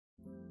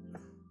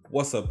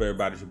What's up,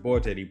 everybody? It's your boy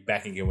JD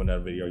back again with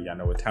another video. Y'all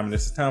know what time it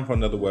is. It's time for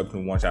another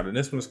webtoon one shot, and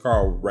this one's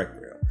called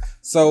Requiem.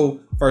 So,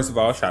 first of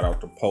all, shout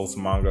out to Post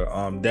Manga.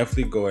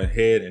 Definitely go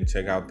ahead and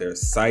check out their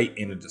site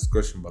in the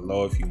description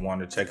below if you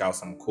want to check out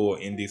some cool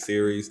indie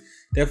series.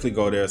 Definitely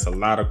go there. It's a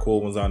lot of cool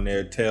ones on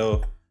there.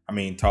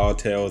 Tall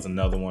Tale is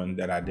another one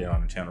that I did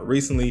on the channel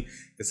recently.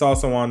 It's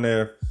also on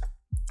there.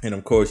 And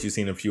of course, you've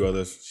seen a few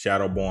others,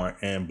 Shadowborn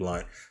and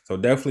Blunt. So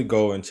definitely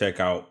go and check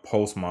out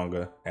Post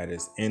Manga. That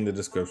is in the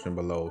description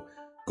below.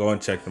 Go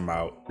and check them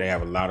out. They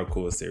have a lot of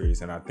cool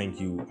series, and I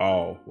think you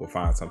all will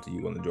find something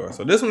you will enjoy.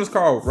 So this one is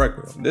called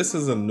Requiem. This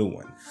is a new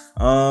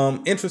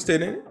one.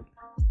 Interested in it,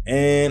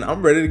 and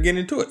I'm ready to get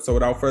into it. So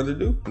without further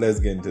ado, let's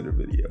get into the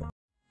video.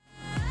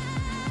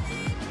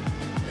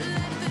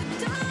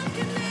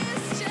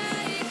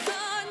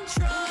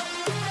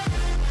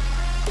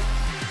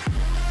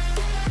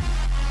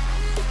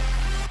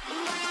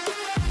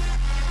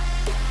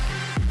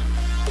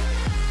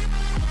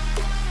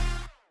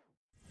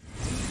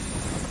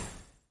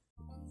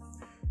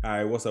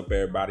 Alright, what's up,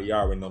 everybody? Y'all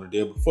already know the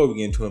deal. Before we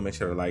get into it, make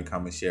sure to like,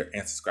 comment, share,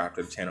 and subscribe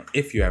to the channel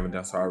if you haven't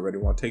done so already.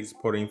 Want to take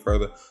support any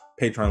further?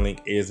 Patreon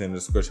link is in the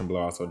description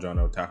below. Also, join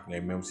our top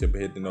of membership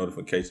and hit the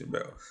notification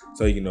bell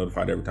so you get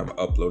notified every time I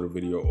upload a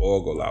video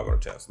or go live on the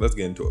channel. So let's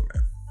get into it,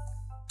 man.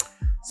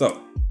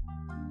 So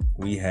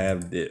we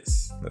have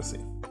this. Let's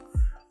see.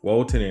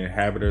 Woe to the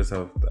inhabitants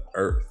of the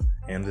earth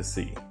and the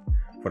sea,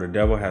 for the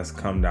devil has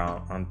come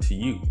down unto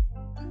you,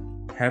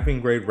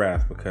 having great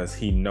wrath, because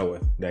he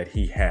knoweth that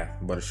he hath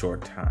but a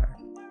short time.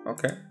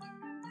 Okay.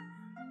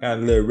 Got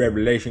a little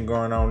revelation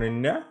going on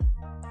in there.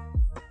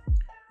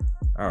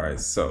 Alright,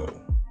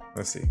 so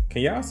let's see.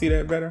 Can y'all see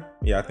that better?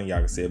 Yeah, I think y'all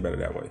can see it better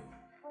that way.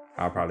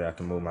 I'll probably have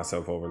to move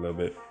myself over a little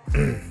bit.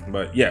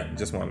 But yeah,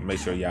 just want to make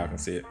sure y'all can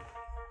see it.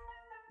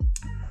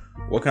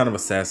 What kind of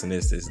assassin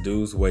is this?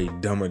 Dude's way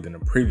dumber than the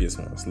previous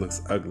ones.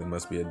 Looks ugly,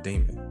 must be a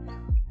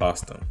demon.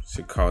 Lost him.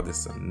 Should call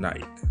this a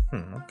night.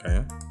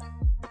 Okay.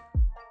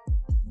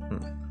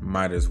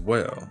 Might as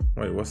well.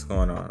 Wait, what's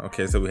going on?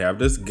 Okay, so we have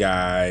this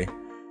guy.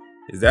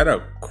 Is that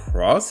a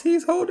cross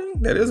he's holding?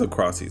 That is a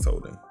cross he's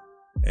holding.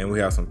 And we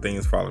have some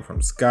things falling from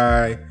the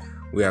sky.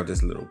 We have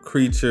this little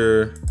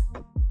creature.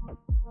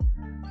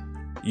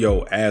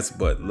 Yo, ass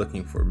butt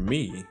looking for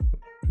me.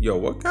 Yo,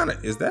 what kind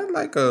of, is that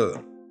like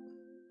a,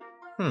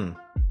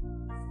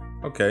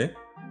 okay.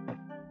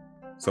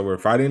 So we're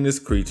fighting this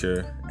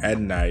creature at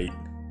night.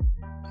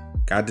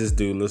 Got this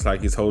dude, looks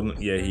like he's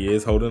holding, yeah, he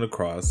is holding a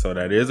cross. So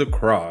that is a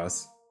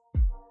cross.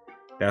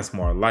 That's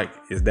more like,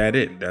 is that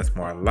it? That's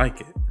more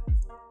like it.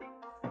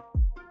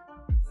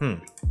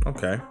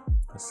 Okay.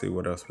 Let's see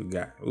what else we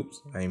got.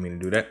 Oops, I didn't mean to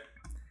do that.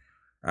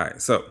 All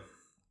right, so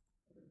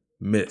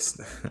missed.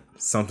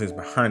 Something's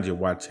behind you,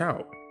 watch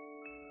out.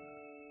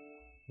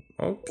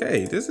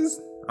 Okay, this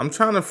is, I'm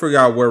trying to figure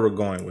out where we're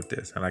going with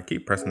this, and I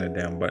keep pressing the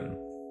damn button.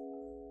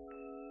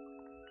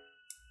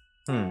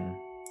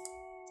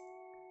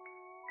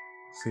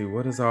 See,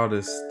 what is all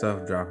this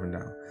stuff dropping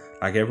down?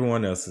 Like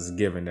everyone else is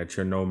given that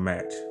you're no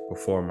match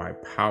before my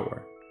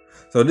power.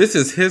 So this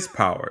is his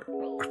power.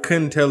 I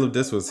couldn't tell if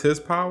this was his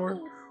power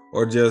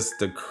or just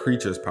the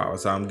creature's power.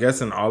 So I'm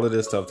guessing all of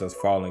this stuff that's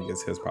falling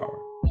is his power.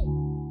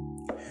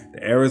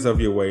 The errors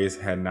of your ways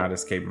had not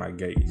escaped my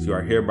gaze. You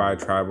are hereby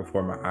tried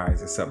before my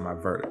eyes, accept my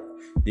verdict.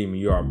 Demon,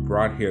 you are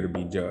brought here to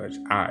be judged.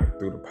 I,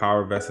 through the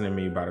power vested in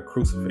me by the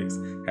crucifix,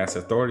 has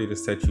authority to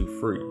set you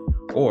free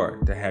or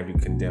to have you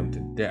condemned to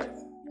death.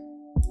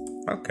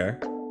 Okay.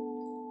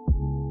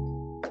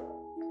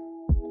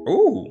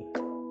 Ooh.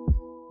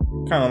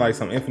 Kind of like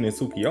some Infinite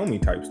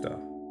Tsukiyomi type stuff.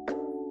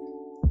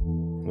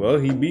 Well,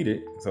 he beat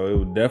it, so it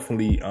was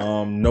definitely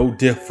no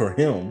death for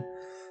him.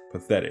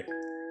 Pathetic.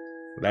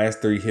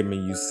 Last 3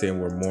 hitmen you sent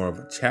were more of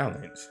a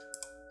challenge.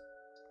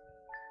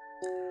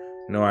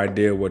 No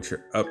idea what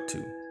you're up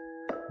to,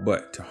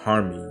 but to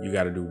harm me, you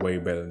got to do way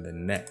better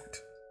than that.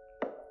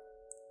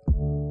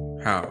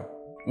 How?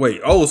 Wait,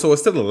 oh, so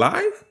it's still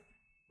alive?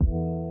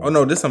 Oh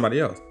no, this is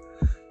somebody else.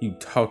 You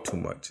talk too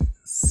much,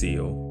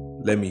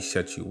 Seal. Let me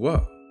shut you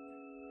up.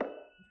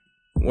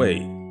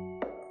 Wait.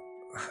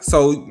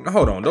 So,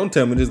 hold on. Don't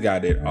tell me this guy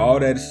did all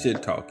that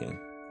shit talking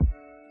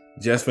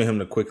just for him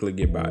to quickly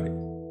get bodied.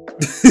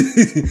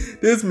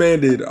 This man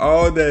did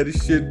all that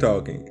shit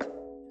talking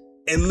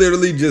and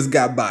literally just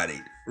got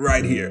bodied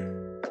right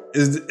here.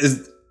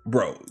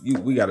 Bro,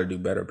 we gotta do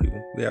better,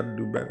 people. We have to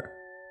do better.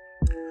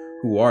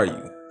 Who are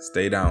you?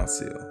 Stay down,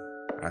 Seal.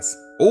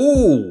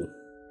 Ooh.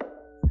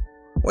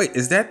 Wait,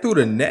 is that through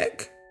the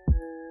neck?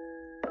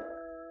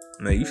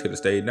 Man, you should have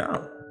stayed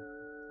down.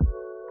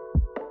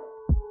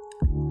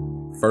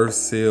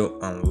 First seal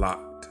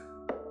unlocked.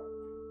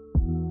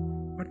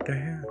 What the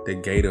hell? The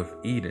Gate of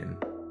Eden.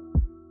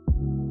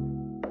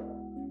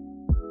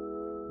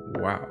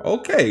 Wow.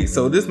 Okay,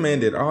 so this man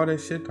did all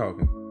that shit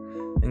talking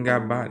and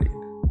got bodied.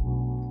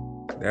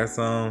 That's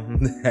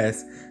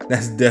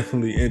that's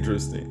definitely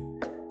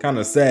interesting. Kind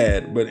of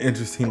sad, but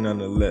interesting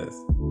nonetheless.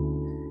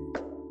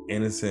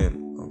 Innocent.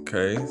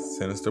 Okay,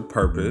 sinister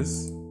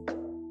purpose.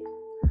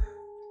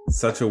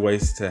 Such a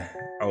waste to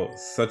Oh,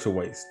 such a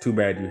waste. Too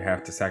bad you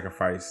have to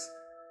sacrifice.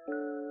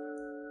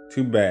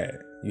 Too bad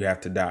you have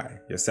to die.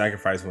 Your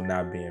sacrifice will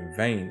not be in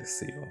vain, the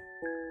seal.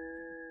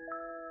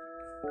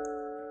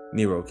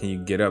 Nero, can you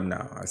get up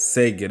now? I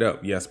say get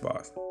up. Yes,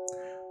 boss.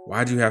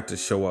 Why'd you have to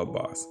show up,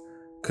 boss?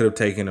 Could have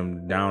taken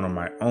him down on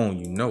my own,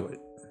 you know it.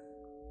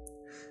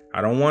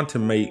 I don't want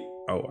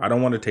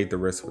to take the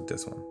risk with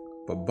this one.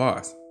 But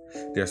boss,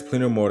 there's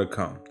plenty more to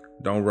come.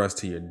 Don't rush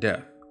to your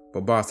death.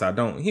 But boss, I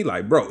don't. He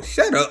like, bro,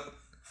 shut up.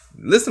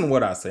 Listen to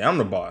what I say. I'm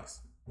the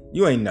boss.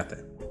 You ain't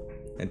nothing.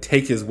 And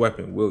take his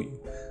weapon, will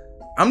you?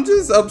 I'm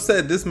just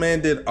upset this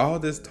man did all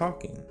this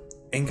talking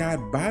and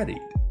got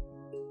bodied.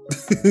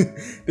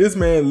 This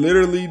man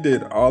literally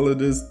did all of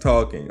this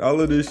talking,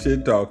 all of this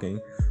shit talking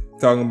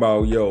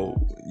about, yo,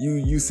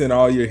 you sent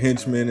all your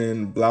henchmen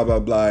and blah, blah,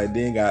 blah, and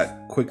then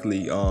got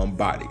quickly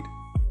bodied.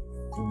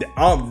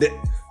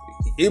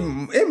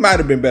 It might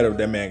have been better if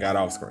that man got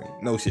off screen.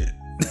 No shit.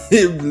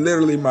 It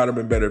literally might have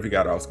been better if he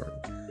got off screen.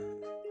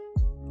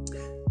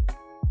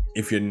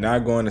 If you're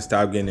not going to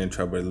stop getting in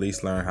trouble, at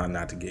least learn how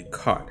not to get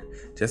caught.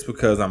 Just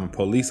because I'm a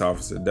police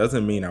officer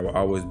doesn't mean I will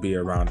always be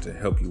around to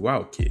help you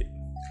out, kid.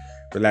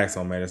 Relax,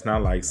 old man. It's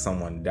not like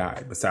someone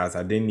died. Besides,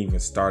 I didn't even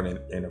start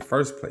in the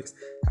first place.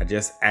 I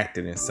just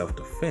acted in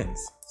self-defense.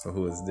 So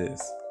who is this?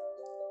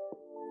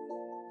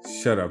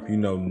 Shut up. You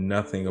know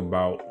nothing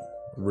about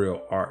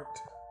real art.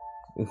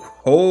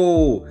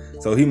 Oh,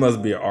 so he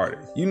must be an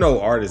artist. You know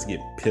artists get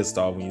pissed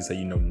off when you say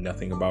you know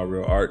nothing about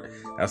real art.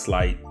 That's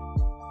like,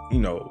 you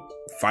know,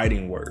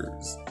 fighting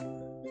words.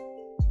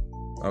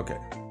 Okay.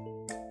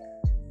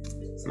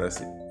 So let's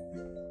see.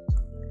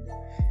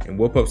 And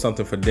whip up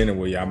something for dinner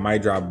with you. I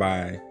might drop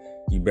by.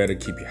 You better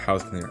keep your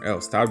house clean or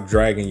else. Stop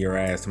dragging your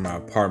ass to my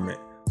apartment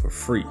for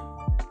free.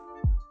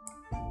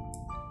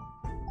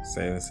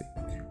 Let's see.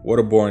 What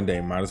a boring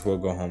day. Might as well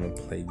go home and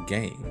play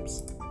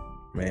games.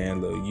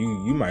 Man, look,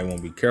 you might want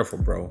to be careful,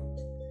 bro.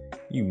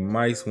 You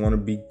might want to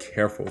be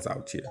careful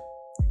out here.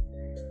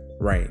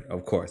 Rain,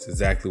 of course.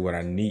 Exactly what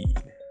I need.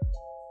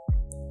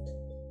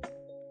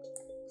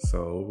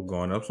 So, we're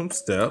going up some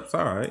steps.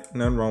 All right.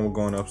 Nothing wrong with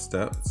going up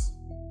steps.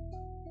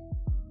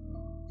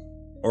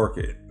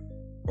 Orchid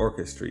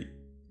Street,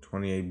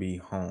 28B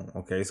home.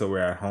 Okay, so we're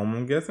at home,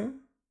 I'm guessing.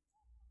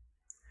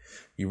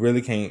 You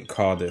really can't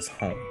call this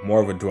home,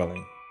 more of a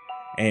dwelling.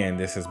 And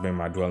this has been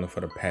my dwelling for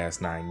the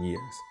past 9 years.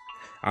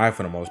 I,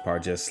 for the most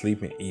part, just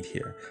sleep and eat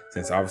here,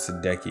 since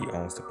Officer Decky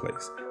owns the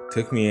place.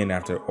 Took me in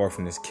after the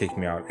orphanage kicked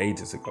me out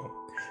ages ago.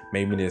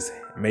 Made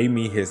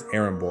me his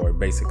errand boy,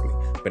 basically.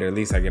 But at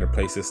least I get a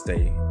place to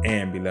stay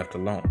and be left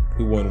alone.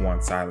 Who wouldn't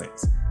want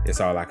silence?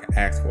 It's all I can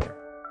ask for.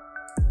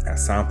 I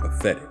sound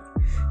pathetic.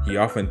 He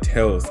often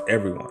tells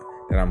everyone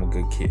that I'm a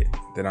good kid,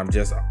 that I'm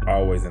just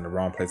always in the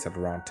wrong place at the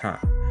wrong time.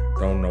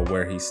 Don't know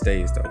where he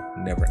stays though,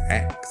 never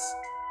asks.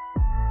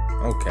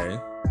 Okay,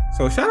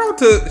 so shout out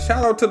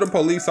to the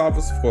police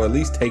officer for at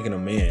least taking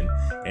him in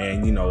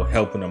and, you know,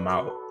 helping him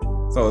out.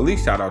 So at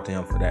least shout out to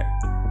him for that.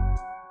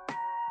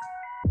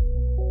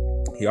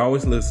 He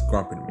always looks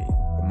grumpy to me,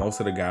 but most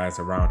of the guys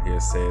around here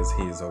says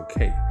he is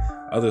okay.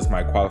 Others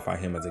might qualify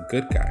him as a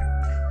good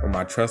guy, but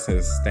my trust in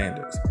his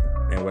standards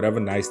and whatever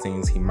nice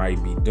things he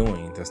might be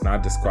doing does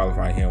not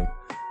disqualify him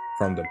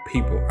from the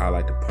people I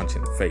like to punch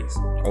in the face.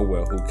 Oh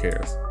well, who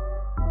cares?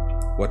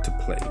 What to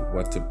play.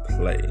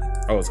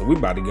 Oh, so we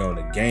about to get on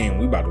the game.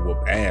 We about to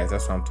whoop ass.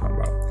 That's what I'm talking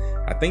about.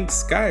 I think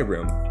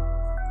Skyrim.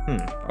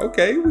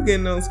 Okay, we're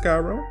getting on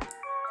Skyrim.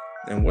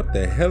 And what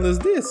the hell is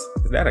this?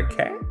 Is that a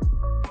cat?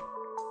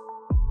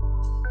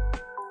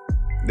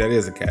 That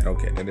is a cat.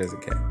 Okay, that is a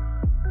cat.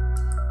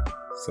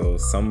 So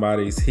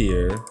somebody's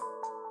here.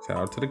 Shout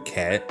out to the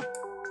cat.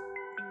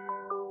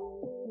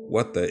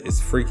 What the is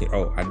freaking?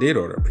 Oh, I did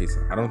order a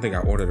pizza. I don't think I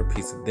ordered a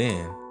pizza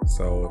then.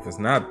 So if it's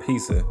not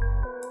pizza,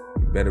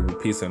 you better be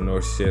pizza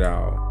nor shit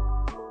out.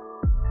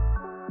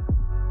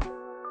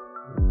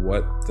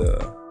 What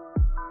the?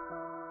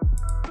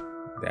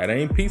 That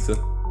ain't pizza.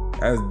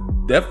 That's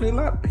definitely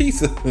not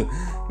pizza.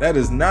 That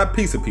is not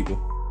pizza, people.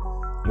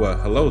 Well,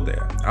 hello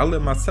there. I'll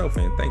let myself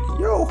in. Thank you.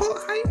 Yo,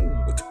 hi.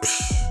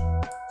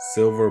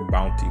 Silver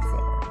Bounty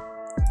Farm.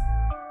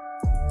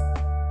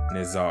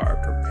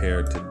 Nizar,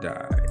 prepared to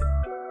die.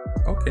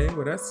 Okay,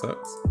 well that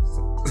sucks.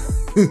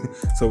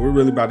 So we're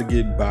really about to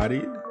get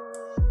bodied?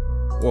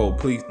 Whoa,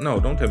 please. No,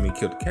 don't tell me you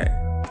killed the cat.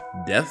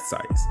 Death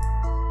size.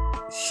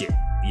 Shit.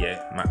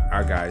 Yeah,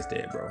 our guy's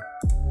dead, bro.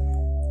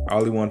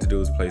 All he wanted to do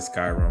was play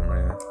Skyrim,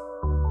 man.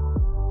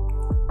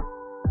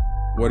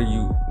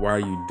 Why are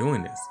you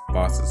doing this?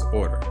 Boss's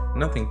order.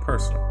 Nothing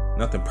personal.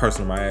 Nothing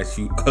personal, my ass,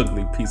 you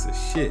ugly piece of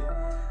shit.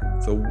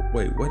 So,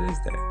 wait, what is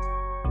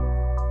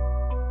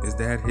that? Is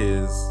that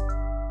his...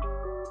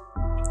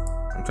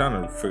 I'm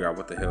trying to figure out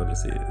what the hell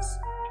this is.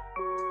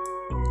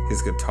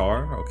 His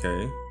guitar?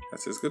 Okay.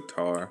 That's his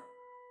guitar.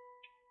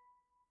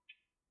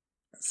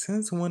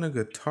 Since when a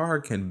guitar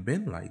can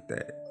bend like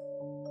that?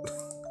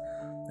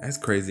 That's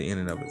crazy in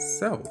and of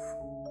itself.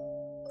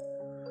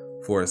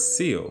 For a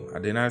seal, I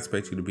did not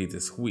expect you to be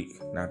this weak.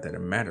 Not that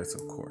it matters,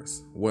 of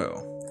course.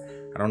 Well,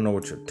 I don't know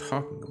what you're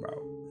talking about.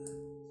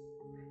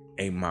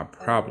 ain't my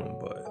problem,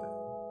 but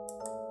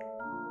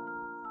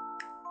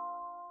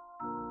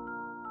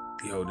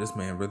yo, this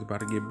man really about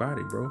to get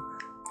bodied, bro.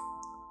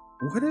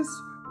 What is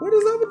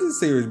up with this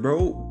series,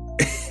 bro?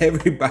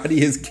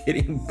 Everybody is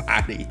getting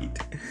bodied.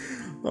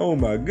 Oh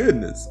my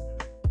goodness.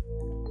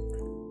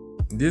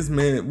 This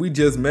man, we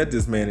just met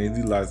this man, and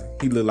he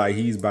look like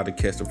he's about to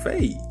catch a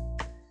fade.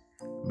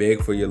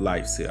 Beg for your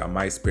life, Sil. I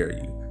might spare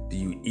you. Do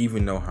you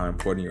even know how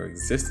important your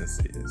existence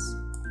is?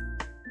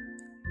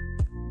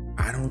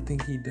 I don't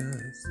think he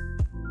does.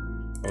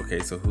 Okay,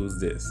 so who's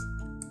this?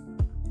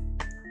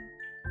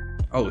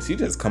 Oh, she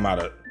just come out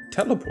of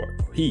teleport.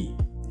 He.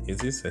 Is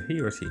this a he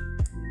or she?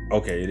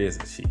 Okay, it is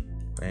a she.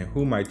 And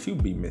who might you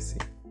be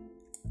missing?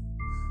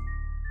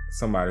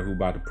 Somebody who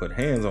about to put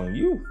hands on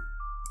you.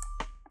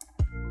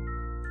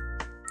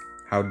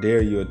 How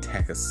dare you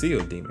attack a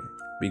seal demon?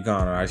 Be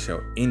gone or I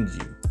shall end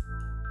you.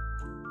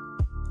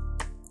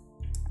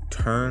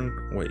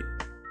 Wait.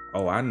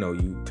 Oh, I know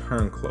you.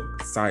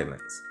 Turncloak.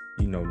 Silence.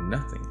 You know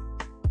nothing.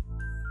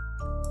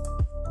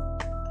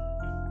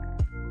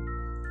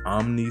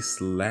 Omni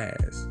Slash.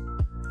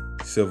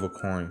 Silver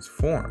coins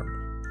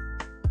form.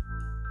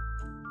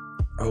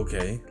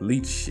 Okay.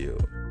 Leech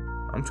shield.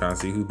 I'm trying to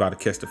see who's about to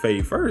catch the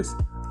fade first.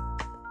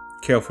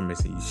 Careful,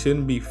 Missy. You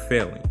shouldn't be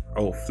flailing.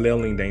 Oh,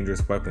 flailing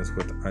dangerous weapons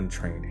with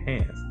untrained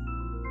hands.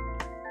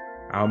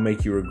 I'll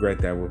make you regret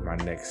that with my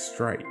next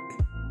strike.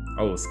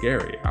 Oh,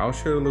 scary. I'll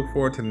sure look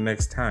forward to the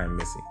next time,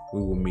 Missy.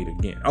 We will meet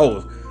again.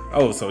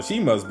 Oh, so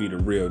she must be the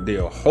real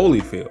deal.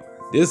 Holyfield.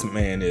 This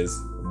man is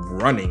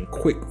running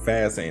quick,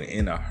 fast, and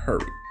in a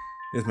hurry.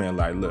 This man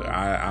like, look,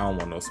 I don't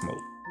want no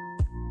smoke.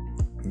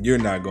 You're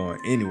not going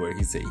anywhere.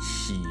 He said,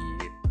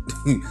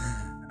 shit.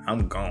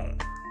 I'm gone.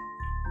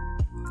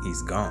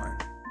 He's gone.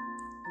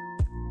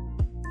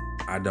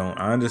 I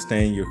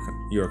understand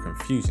your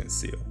confusion,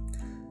 Seal.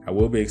 I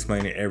will be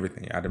explaining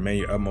everything. I demand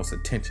your utmost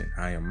attention.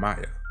 I am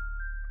Maya.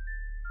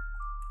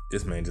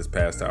 This man just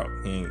passed out.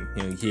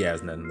 He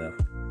has nothing left.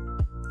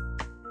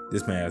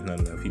 This man has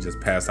nothing left. He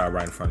just passed out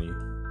right in front of you.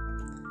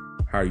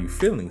 How are you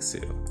feeling,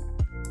 Seal?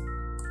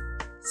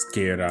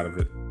 Scared out of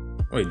it.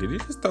 Wait, did he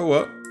just throw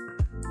up?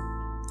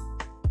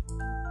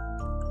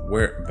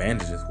 Wear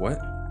bandages, what?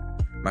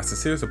 My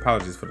sincerest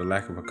apologies for the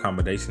lack of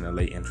accommodation and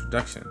late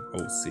introduction,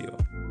 old Seal.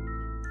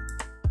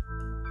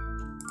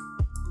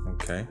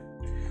 Okay.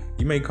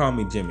 You may call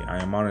me Jimmy.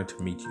 I am honored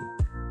to meet you.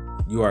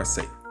 You are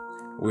safe.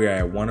 We are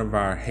at one of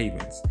our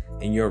havens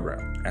in your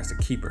realm. As the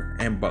keeper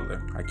and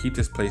butler, I keep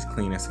this place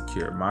clean and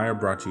secure. Maya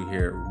brought you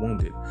here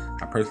wounded.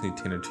 I personally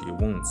tended to your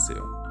wounds,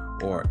 Seal,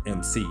 or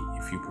MC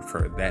if you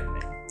prefer that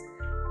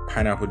name.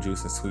 Pineapple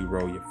juice and sweet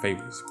roll your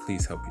favorites.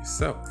 Please help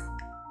yourself.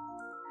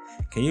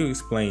 Can you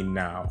explain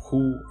now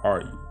who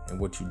are you and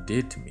what you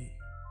did to me?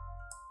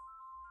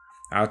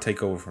 I'll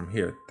take over from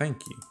here.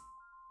 Thank you.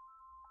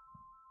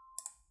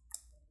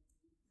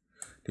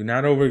 Do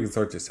not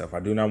overexert yourself. I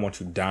do not want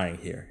you dying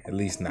here, at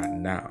least not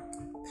now.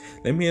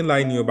 Let me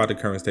enlighten you about the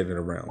current state of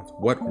the realms.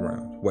 What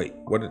realms? Wait,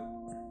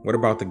 what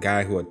about the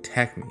guy who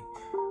attacked me?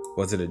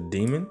 Was it a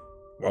demon?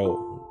 Oh,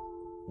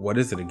 what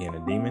is it again?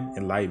 A demon?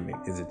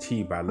 Enlightenment is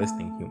achieved by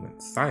listening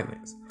humans.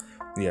 Silence.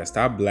 Yeah,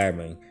 stop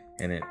blabbing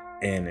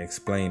and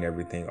explain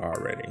everything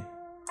already.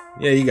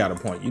 Yeah, you got a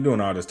point. You're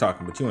doing all this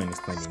talking, but you ain't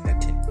explaining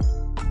nothing.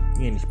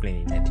 You ain't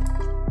explaining nothing.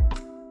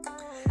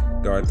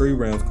 There are 3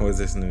 realms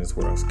coexisting in this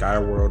world: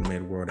 Skyworld,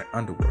 Midworld, and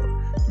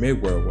Underworld.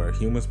 Midworld, where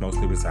humans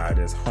mostly reside,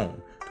 is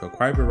home to a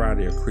quite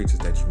variety of creatures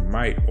that you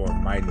might or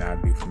might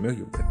not be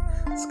familiar with.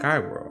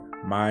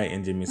 Skyworld, my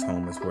and Jimmy's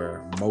home, is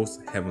where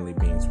most heavenly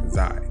beings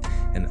reside.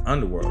 And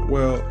Underworld,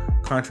 well,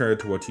 contrary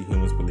to what you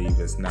humans believe,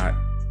 is not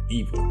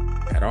evil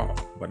at all,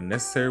 but a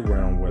necessary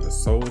realm where the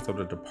souls of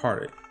the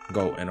departed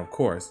go, and of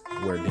course,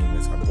 where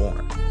demons are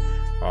born.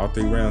 All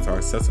 3 realms are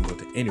accessible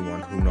to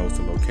anyone who knows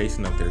the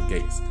location of their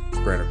gates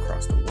spread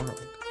across the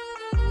world.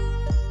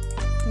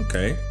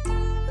 Okay.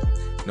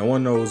 No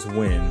one knows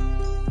when.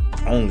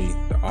 Only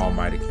the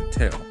Almighty can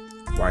tell.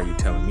 Why are you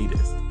telling me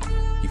this?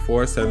 He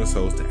forced 7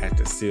 souls to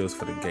act as seals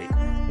for the gate.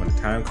 When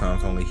the time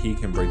comes, only he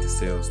can break the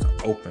seals to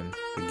open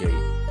the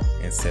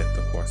gate and set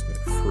the horsemen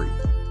free.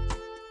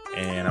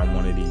 And I'm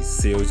one of these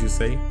seals, you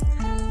say?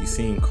 You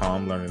seem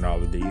calm learning all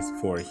of these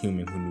for a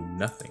human who knew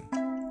nothing.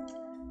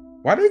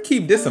 Why they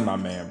keep dissing my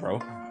man, bro?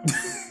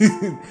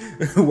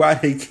 Why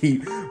they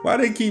keep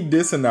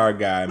dissing our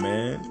guy,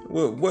 man?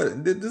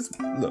 What did this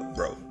look,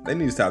 bro? They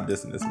need to stop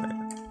dissing this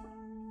man.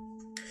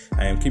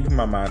 I am keeping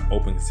my mind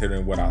open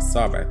considering what I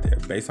saw back there.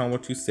 Based on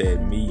what you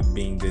said, me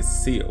being this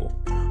seal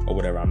or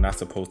whatever, I'm not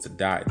supposed to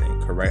die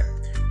then, correct?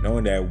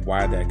 Knowing that,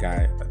 why that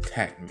guy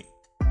attacked me?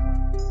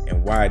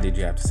 And why did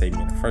you have to save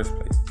me in the first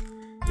place?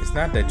 It's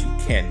not that you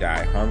can't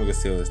die. Harming a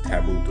seal is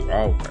taboo through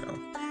all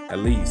realms, at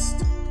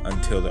least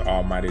until the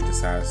Almighty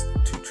decides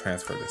to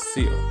transfer the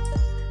seal.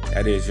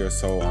 That is your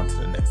soul onto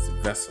the next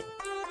vessel.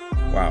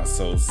 Wow,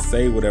 so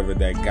say whatever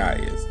that guy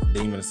is,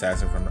 demon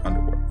assassin from the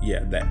underworld.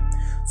 Yeah, that.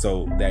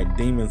 So that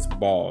demon's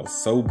ball is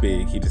so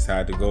big, he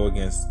decided to go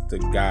against the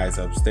guys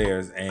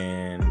upstairs,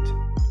 and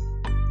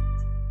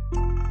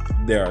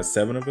there are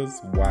 7 of us.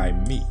 Why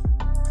me?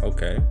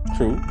 Okay,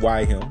 true.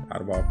 Why him,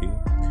 out of all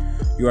people?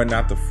 You are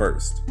not the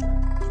first.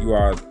 You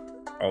are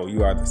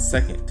the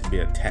second to be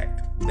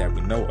attacked that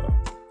we know of.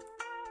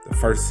 The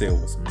first seal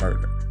was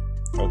murder.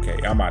 Okay,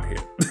 I'm out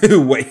here.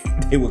 Wait,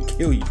 they will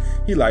kill you.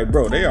 He like,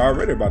 bro, they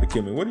already about to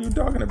kill me. What are you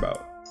talking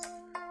about?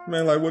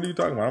 Man, like, what are you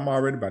talking about? I'm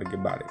already about to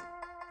get bodied.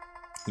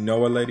 You know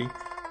what, lady?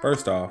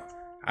 First off,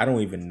 I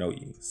don't even know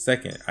you.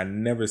 Second, I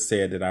never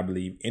said that I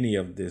believe any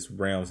of this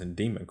realms and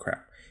demon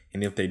crap.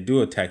 And if they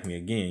do attack me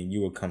again,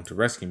 you will come to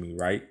rescue me,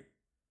 right?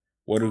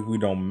 What if we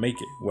don't make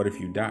it? What if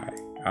you die?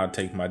 I'll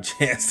take my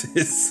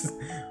chances.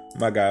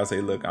 My guy will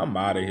say, look, I'm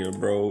out of here,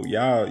 bro.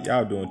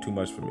 Y'all doing too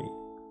much for me.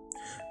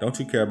 Don't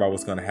you care about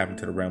what's going to happen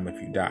to the realm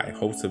if you die?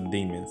 Hordes of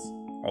demons,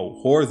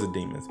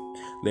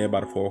 led by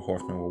the 4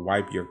 horsemen, will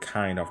wipe your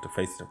kind off the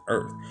face of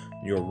earth.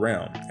 Your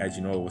realm, as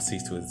you know, it will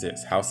cease to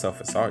exist. How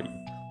selfish are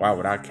you? Why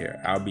would I care?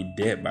 I'll be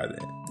dead by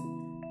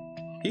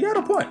then. He got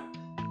a point.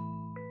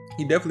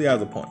 He definitely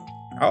has a point.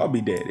 I'll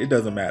be dead. It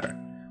doesn't matter.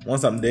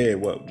 Once I'm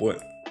dead, what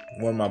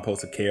am I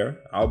supposed to care?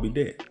 I'll be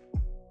dead.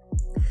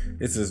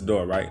 This is his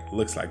door, right?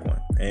 Looks like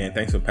one. And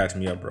thanks for patching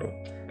me up, bro.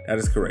 That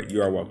is correct.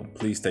 You are welcome.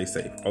 Please stay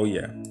safe. Oh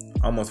yeah.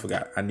 Almost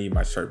forgot. I need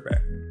my shirt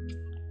back.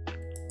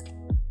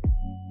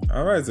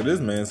 All right. So this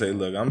man say,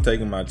 look, I'm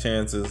taking my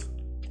chances.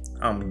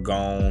 I'm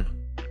gone.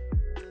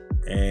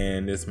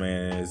 And this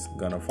man is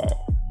gonna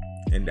fall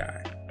and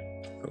die.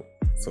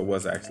 So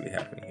what's actually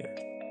happening here?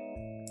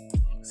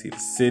 See the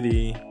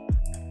city.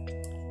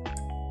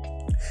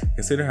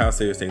 Consider how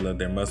serious they look.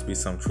 There must be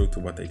some truth to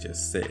what they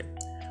just said.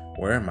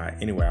 Where am I?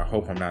 Anyway, I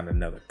hope I'm not in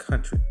another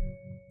country.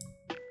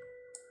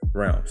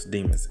 Realms,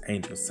 demons,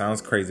 angels.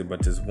 Sounds crazy,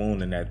 but this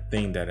wound and that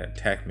thing that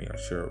attacked me are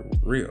sure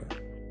real.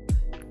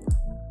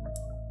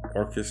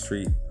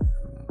 Orchestrate,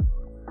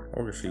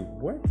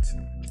 what?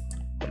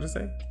 What did it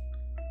say?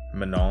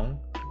 Manon?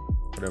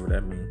 Whatever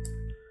that means.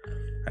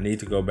 I need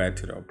to go back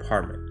to the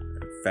apartment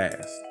and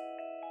fast.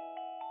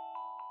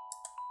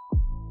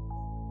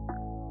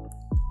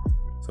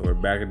 So we're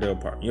back at the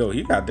apartment. Yo,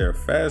 he got there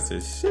fast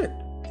as shit.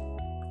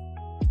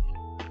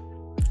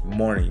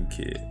 Morning,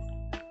 kid.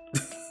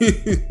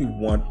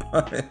 One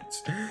Punch.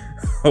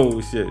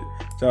 Oh shit.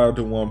 Shout out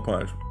to One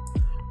Punch.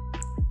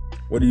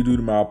 What do you do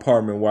to my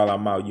apartment while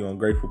I'm out, you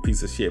ungrateful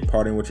piece of shit?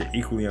 Partying with your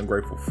equally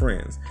ungrateful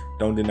friends.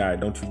 Don't deny it.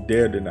 Don't you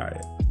dare deny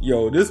it.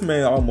 Yo, this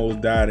man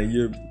almost died and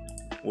you're...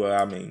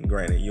 Well, I mean,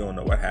 granted, you don't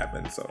know what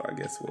happened, so I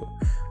guess we'll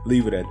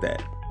leave it at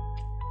that.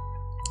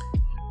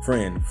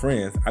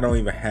 Friends? I don't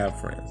even have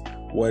friends.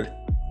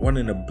 What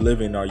in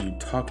oblivion are you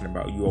talking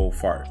about, you old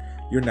fart?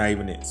 You're not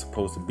even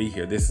supposed to be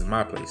here. This is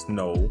my place.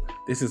 No,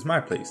 this is my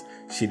place.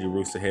 Shitty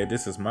rooster head.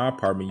 This is my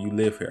apartment. You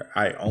live here.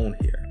 I own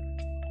here.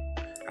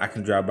 I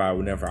can drive by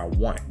whenever I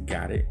want.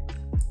 Got it?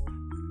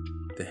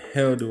 The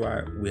hell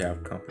we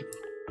have company?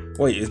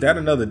 Wait, is that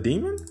another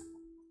demon?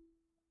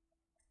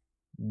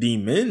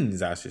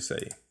 Demons, I should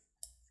say.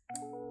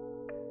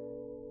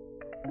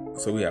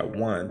 So we have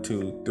 1,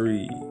 2,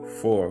 3,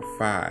 4,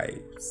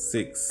 5,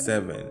 6,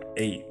 7,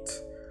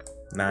 8,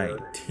 9,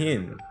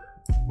 10.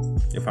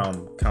 If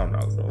I'm counting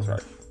all of those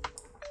right.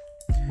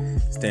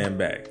 Stand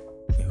back.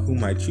 Who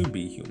might you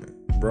be, human?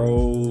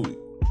 Bro.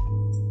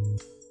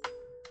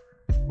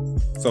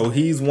 So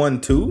he's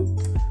 1 too?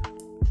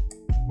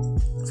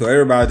 So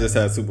everybody just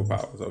has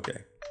superpowers.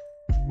 Okay.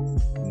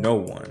 No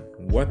one.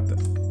 What the?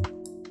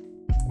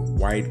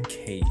 White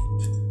cage.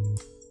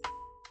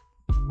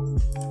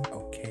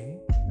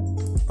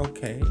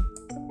 Okay.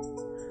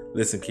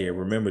 Listen, kid,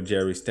 remember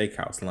Jerry's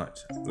Steakhouse lunch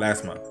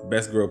last month.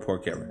 Best grilled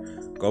pork ever.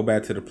 Go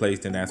back to the place,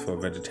 then ask for a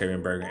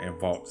vegetarian burger in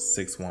Vault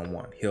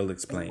 611. He'll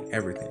explain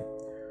everything.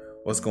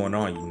 What's going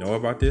on? You know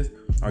about this?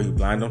 Are you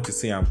blind? Don't you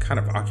see I'm kind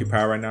of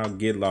occupied right now?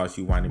 Get lost,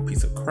 you whining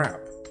piece of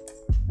crap.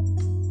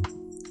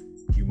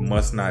 You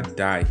must not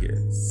die here.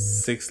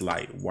 6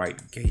 light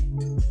white gate.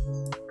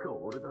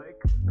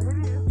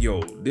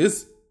 Yo,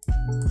 this...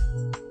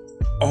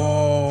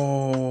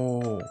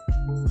 Oh...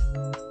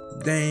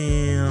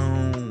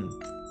 Damn.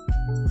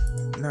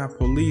 Not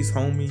police,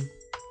 homie.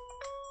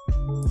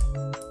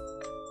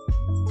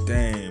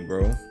 Dang,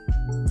 bro.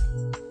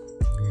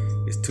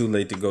 It's too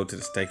late to go to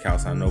the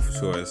steakhouse. I know for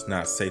sure it's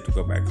not safe to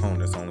go back home.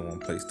 There's only one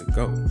place to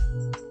go.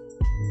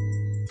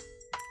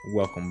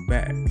 Welcome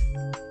back.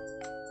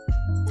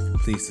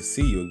 Pleased to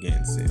see you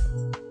again, Sil.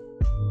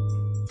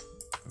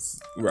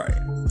 Right.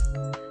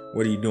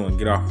 What are you doing?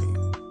 Get off me.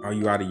 Are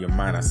you out of your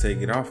mind? I said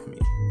get off me.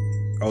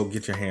 Oh,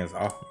 get your hands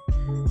off me.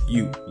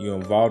 You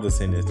involved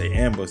us in this. They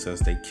ambushed us.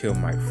 They killed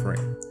my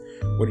friend.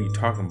 What are you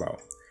talking about?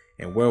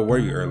 And where were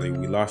you earlier?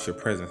 We lost your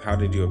presence. How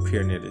did you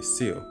appear near the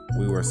seal?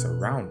 We were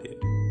surrounded.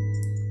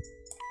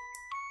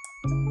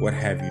 What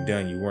have you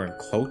done? You weren't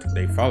cloaked.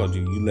 They followed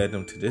you. You led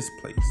them to this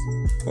place.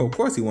 Well, of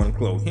course he wasn't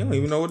cloaked. He don't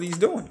even know what he's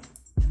doing.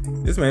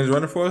 This man's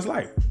running for his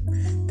life.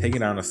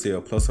 Taking down a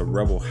seal plus a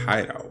rebel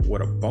hideout.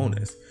 What a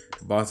bonus.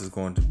 The boss is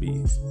going to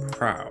be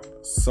proud.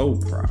 So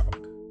proud.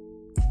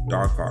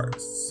 Dark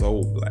Arts.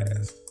 Soul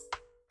Blast.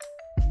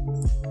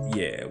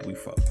 Yeah, we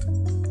fucked.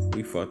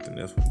 We fucked in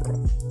this one, bro.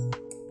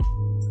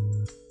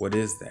 What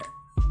is that?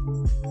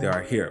 They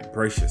are here.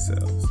 Brace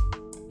yourselves.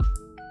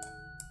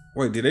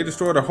 Wait, did they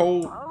destroy the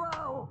whole?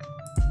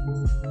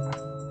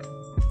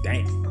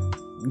 Damn.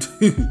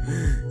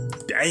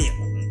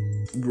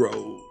 Damn.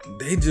 Bro,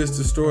 they just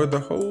destroyed the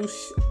whole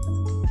shit.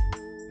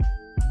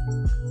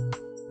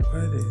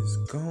 What is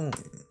going?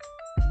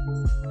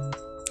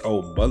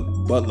 Oh,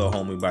 Butler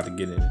homie about to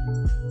get in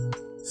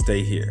it.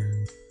 Stay here.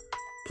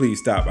 Please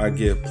stop.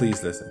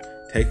 Please listen.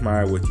 Take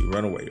Maya with you.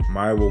 Run away.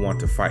 Maya will want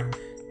to fight.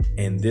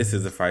 And this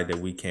is a fight that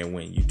we can't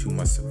win. You two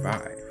must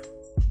survive.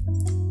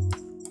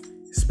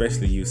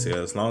 Especially you,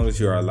 Sil. As long as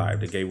you are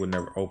alive, the gate will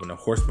never open. The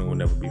horseman will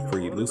never be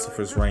free.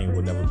 Lucifer's reign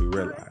will never be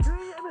realized.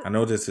 I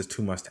know this is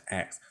too much to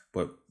ask,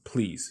 but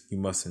please, you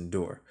must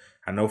endure.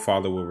 I know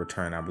Father will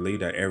return. I believe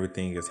that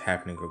everything is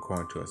happening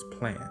according to his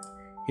plan.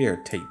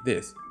 Here, take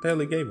this.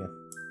 Barely gave him.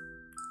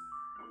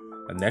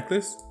 A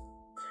necklace?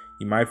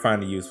 You might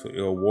find it useful. It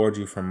will ward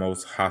you from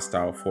most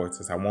hostile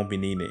forces. I won't be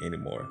needing it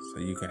anymore, so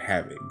you can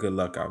have it. Good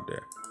luck out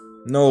there.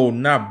 No,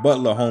 not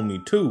Butler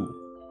homie too.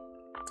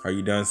 Are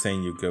you done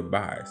saying your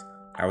goodbyes?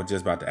 I was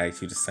just about to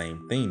ask you the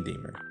same thing,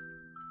 demon.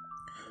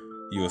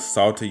 You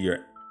assaulted your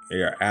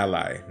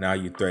ally. Now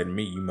you threaten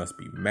me. You must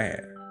be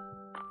mad.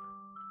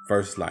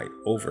 First light,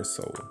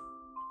 oversoul.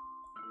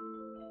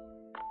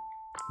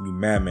 You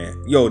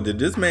madman. Yo, did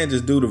this man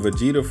just do the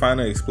Vegeta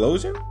final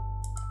explosion?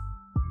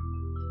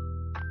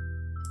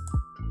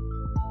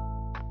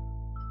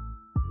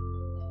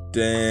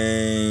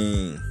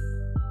 Dang.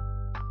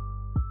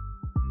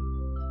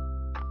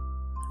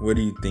 Where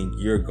do you think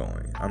you're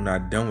going? I'm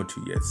not done with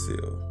you yet,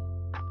 Sil.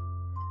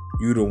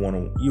 You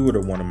were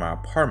the one in my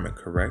apartment,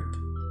 correct?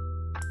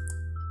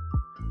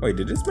 Wait,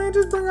 did this man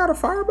just bring out a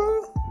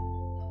fireball?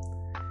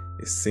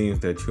 It seems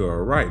that you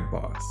are right,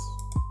 boss.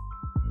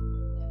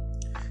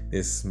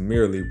 This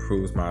merely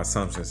proves my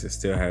assumptions. It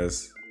still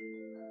has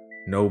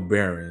no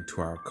bearing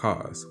to our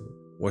cause.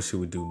 What should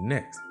we do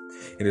next?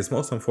 It is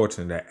most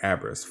unfortunate that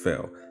Abras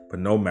fell, but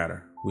no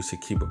matter. We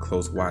should keep a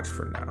close watch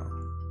for now.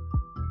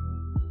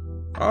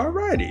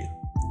 Alrighty.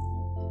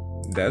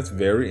 That's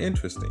very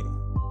interesting.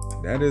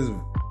 That is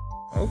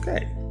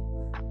okay.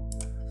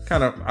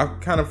 I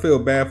kind of feel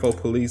bad for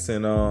police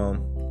and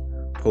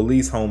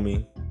police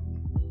homie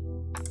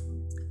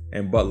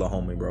and Butler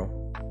homie, bro.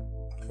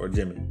 Or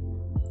Jimmy.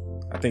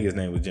 I think his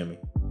name was Jimmy.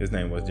 His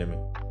name was Jimmy.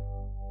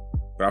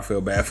 But I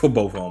feel bad for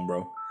both of them,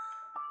 bro.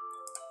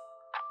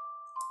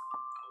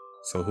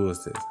 So who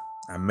is this?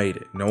 I made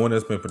it. No one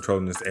has been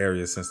patrolling this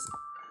area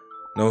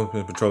no one's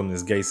been patrolling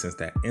this gate since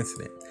that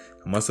incident.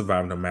 I must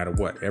survive no matter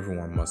what.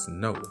 Everyone must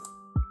know.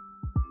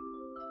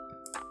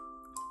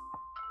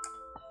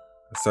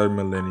 A certain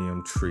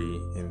millennium tree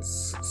in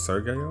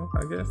Sergio,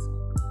 I guess?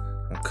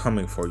 I'm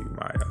coming for you,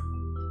 Maya.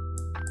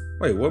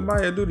 Wait, what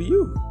Maya do to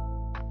you?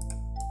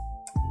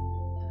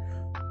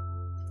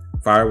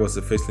 Fire was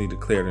officially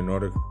declared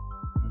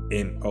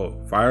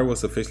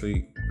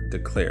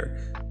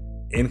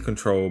in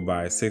control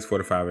by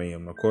 6:45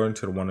 a.m. According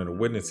to one of the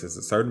witnesses,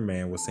 a certain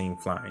man was seen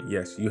flying.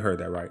 Yes, you heard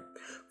that right.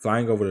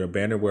 Flying over the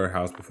abandoned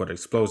warehouse before the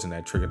explosion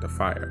that triggered the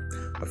fire.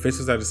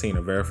 Officials at the scene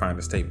are verifying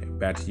the statement.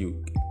 Back to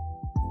you,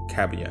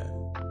 Cabian.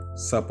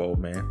 Sup, old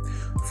man.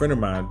 A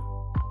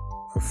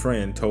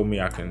friend told me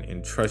I can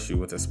entrust you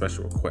with a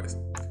special request.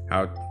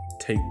 I'll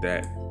take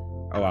that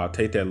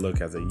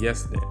look as a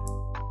yes then.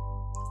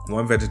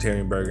 1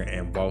 vegetarian burger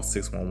and Vault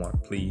 611,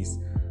 please.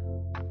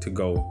 To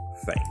go,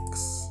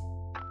 thanks.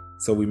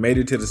 So we made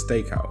it to the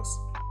steakhouse.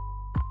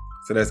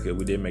 So that's good.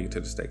 We did make it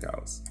to the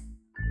steakhouse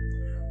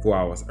 4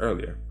 hours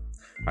earlier.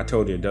 I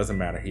told you it doesn't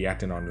matter. He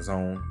acted on his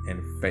own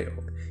and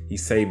failed. He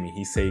saved me.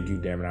 He saved you,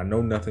 damn it. I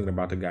know nothing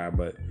about the guy,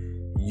 but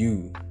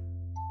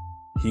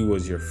he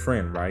was your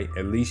friend, right?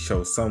 At least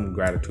show some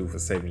gratitude for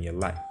saving your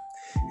life.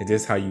 It's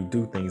just how you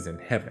do things in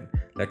heaven.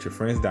 Let your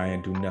friends die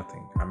and do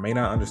nothing. I may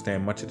not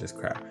understand much of this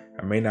crap.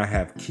 I may not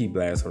have key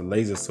blasts or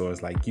laser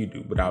swords like you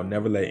do, but I'll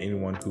never let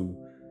anyone who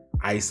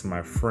iced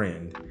my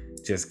friend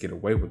just get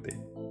away with it.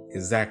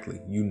 Exactly.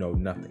 You know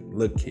nothing.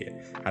 Look, kid,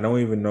 I don't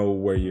even know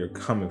where you're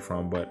coming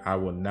from, but I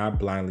will not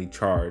blindly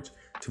charge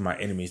to my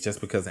enemies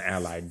just because an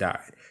ally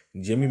died.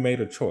 Jimmy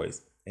made a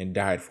choice and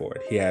died for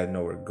it. He had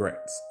no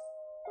regrets.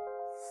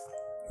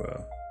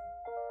 Well,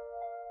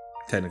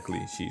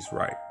 technically, she's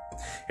right.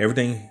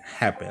 Everything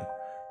happened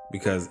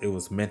because it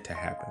was meant to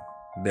happen.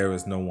 There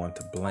is no one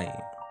to blame.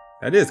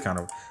 That is kind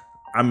of,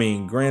 I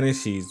mean, granted,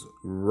 she's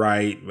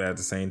right, but at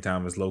the same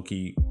time, it's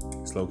low-key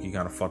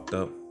kind of fucked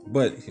up.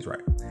 But he's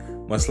right.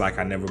 Much like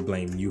I never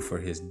blame you for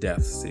his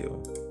death,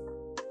 Seal.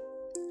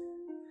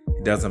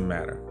 It doesn't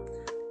matter.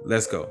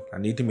 Let's go. I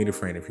need to meet a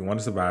friend. If you want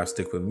to survive,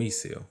 stick with me,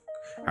 Seal.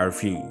 I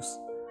refuse.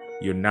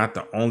 You're not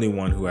the only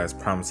one who has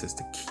promises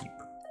to keep.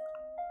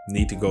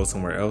 Need to go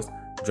somewhere else?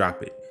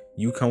 Drop it.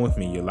 You come with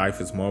me. Your life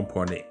is more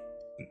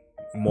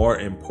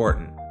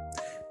important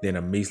than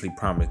a measly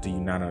promise. Do you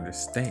not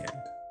understand?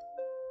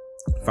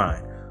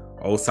 Fine.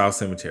 Old South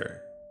Cemetery.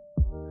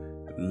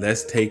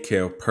 Let's take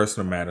care of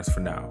personal matters for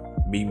now.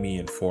 Meet me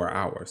in 4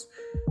 hours.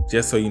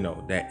 Just so you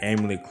know, that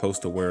amulet close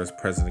to where is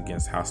present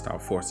against hostile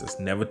forces.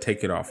 Never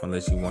take it off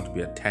unless you want to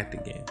be attacked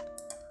again.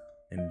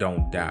 and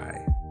don't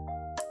die.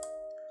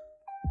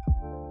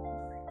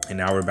 And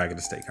now we're back at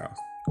the steakhouse.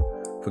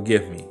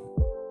 Forgive me,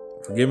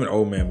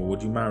 old man, but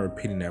would you mind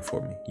repeating that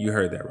for me? You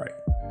heard that right.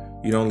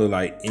 You don't look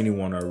like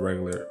anyone or a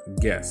regular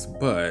guest,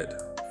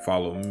 but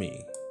follow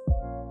me.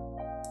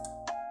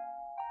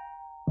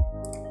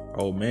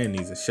 Old man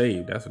needs a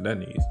shave. That's what that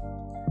needs.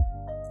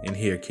 In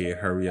here, kid,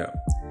 hurry up.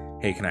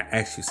 Hey, can I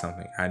ask you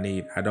something? I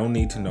don't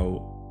need to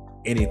know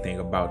anything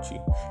about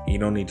you. And you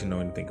don't need to know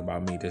anything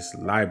about me. This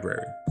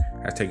library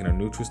has taken a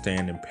neutral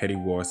stand in petty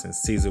war since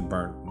Caesar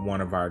burnt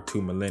one of our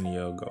 2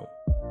 millennia ago.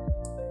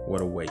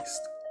 What a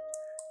waste.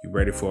 You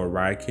ready for a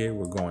ride, kid?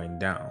 We're going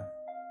down.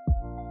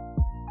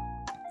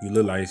 You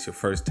look like it's your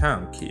first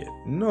time, kid.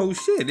 No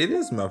shit, it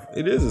is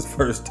his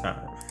first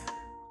time.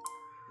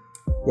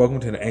 Welcome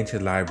to the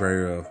ancient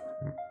library of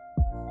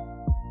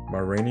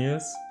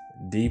Marinius,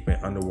 deep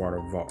and underwater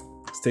vault.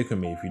 Stick with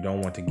me if you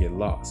don't want to get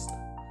lost.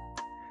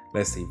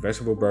 Let's see,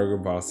 vegetable burger,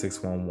 vault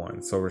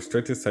 611. So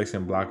restricted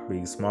section, block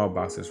B, small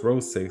boxes, row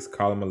 6,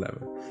 column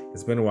 11.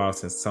 It's been a while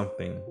since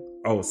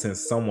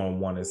someone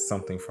wanted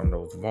something from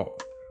those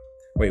vaults.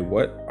 Wait,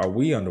 what? Are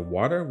we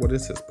underwater? What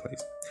is this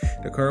place?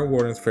 The current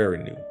warden's very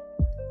new.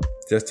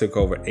 Just took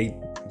over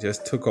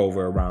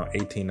around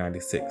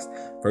 1896.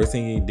 First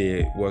thing he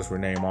did was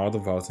rename all the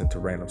vaults into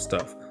random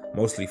stuff,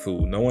 mostly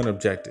food. No one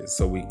objected,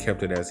 so we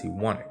kept it as he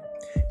wanted.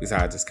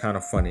 Besides, it's kind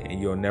of funny, and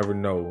you'll never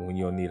know when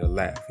you'll need a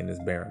laugh in this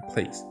barren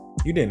place.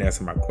 You didn't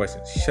answer my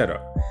question. Shut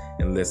up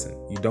and listen.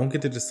 You don't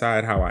get to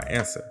decide how I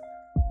answer.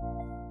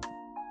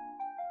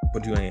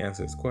 But you ain't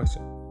answer his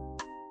question.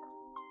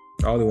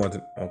 All he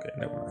wanted. Okay,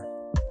 never mind.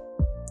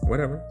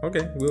 Whatever.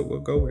 Okay, we'll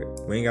go with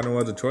it. We ain't got no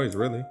other choice,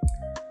 really.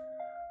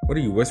 What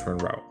are you whispering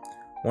about?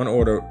 One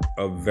order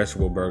of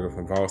vegetable burger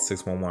from Vault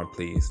 611,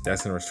 please.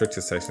 That's in the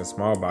restricted section.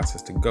 Small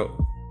boxes to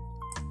go.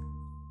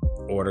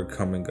 Order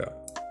coming up.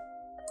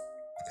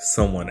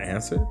 Someone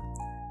answered.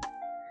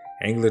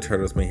 Angler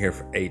turtles been here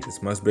for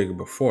ages. Much bigger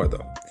before,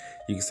 though.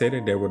 You can say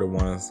that they were the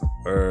ones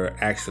who are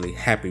actually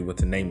happy with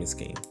the naming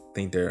scheme.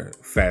 Think they're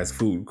fast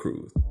food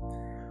crews.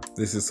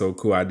 This is so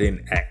cool. I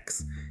didn't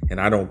ask. And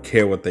I don't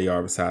care what they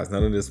are besides.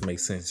 None of this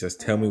makes sense. Just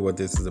tell me what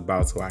this is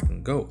about so I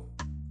can go.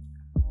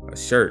 A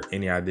shirt.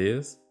 Any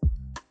ideas?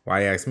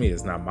 Why ask me?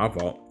 It's not my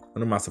fault.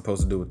 What am I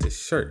supposed to do with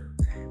this shirt?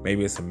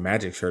 Maybe it's a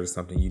magic shirt or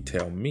something. You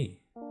tell me.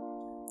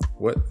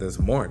 What? There's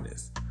more in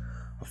this.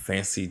 A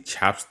fancy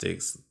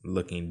chopsticks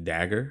looking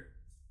dagger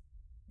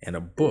and a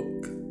book.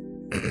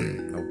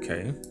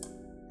 Okay.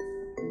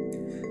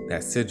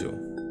 That sigil.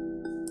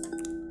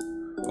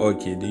 Oh,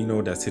 kid, do you know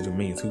what that sigil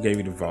means? Who gave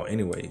you the vault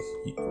anyways?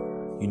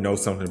 You know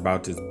something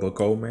about this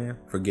book, old man?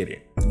 Forget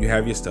it. You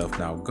have your stuff,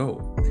 now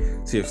go.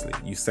 Seriously,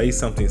 you say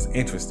something's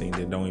interesting,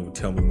 then don't even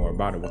tell me more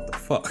about it. What the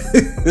fuck?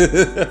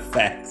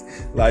 Facts.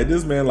 Like,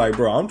 this man, like,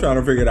 bro, I'm trying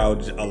to figure it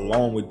out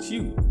along with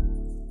you.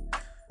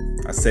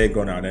 I said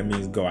go now. That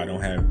means go. I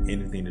don't have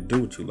anything to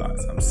do with you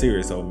lots. I'm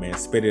serious, old man.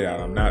 Spit it out.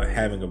 I'm not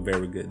having a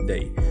very good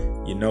day.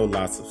 You know,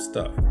 lots of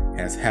stuff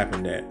has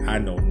happened that I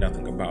know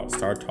nothing about.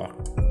 Start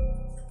talking.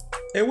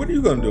 Hey, what are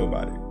you gonna do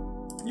about it?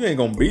 You ain't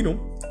gonna beat him.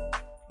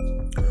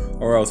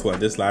 Or else what?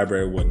 This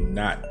library would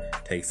not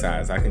take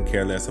sides. I can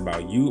care less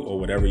about you or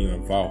whatever you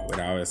involved with.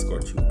 I'll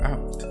escort you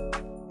out.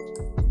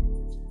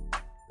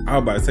 I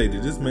was about to say,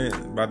 did this man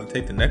about to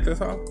take the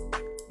necklace off?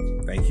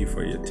 Thank you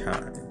for your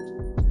time.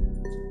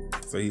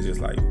 So he's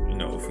just like,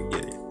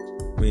 forget it.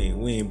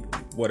 We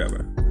ain't,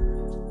 whatever.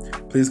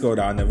 Please go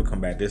down, never come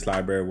back. This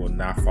library will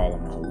not fall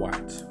on my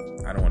watch.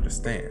 I don't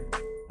understand.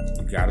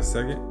 You got a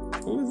second?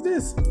 Who is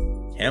this?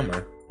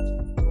 Hammer.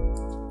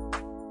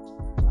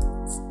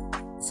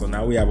 So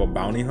now we have a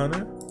bounty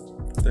hunter?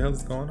 What the hell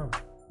is going on?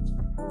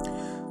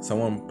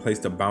 Someone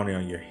placed a bounty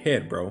on your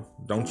head, bro.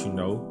 Don't you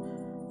know?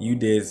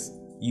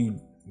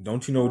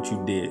 Don't you know what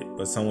you did?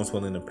 But someone's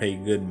willing to pay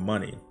good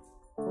money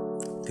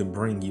to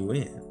bring you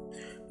in.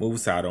 Move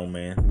aside, old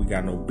man. We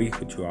got no beef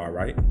with you,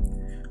 alright?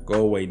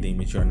 Go away,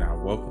 demons. You're not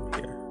welcome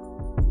here.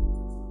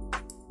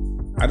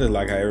 I just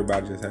like how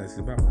everybody just asks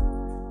about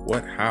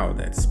what, how,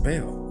 that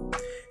spell.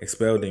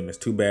 Expel demons.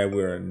 Too bad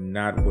we're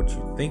not what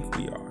you think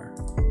we are.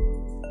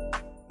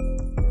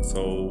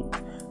 So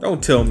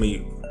don't tell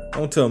me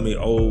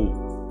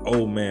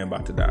old man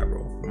about to die,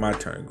 bro. My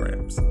turn,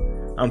 Gramps.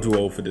 I'm too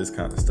old for this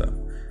kind of stuff.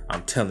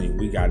 I'm telling you,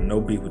 we got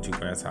no beef with you,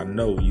 Gramps. I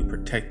know you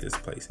protect this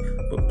place,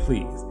 but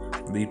please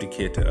leave the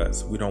kid to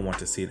us. We don't want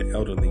to see the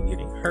elderly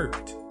getting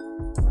hurt.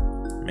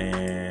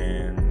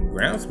 Man,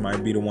 Gramps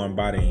might be the one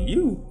bodying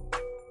you.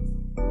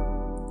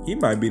 He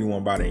might be the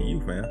one bodying you,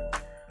 man.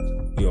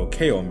 You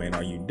okay, old man?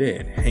 Are you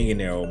dead? Hang in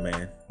there, old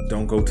man.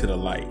 Don't go to the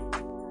light.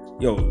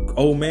 Yo,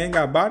 old man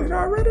got bodied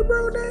already,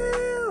 bro?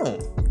 Damn.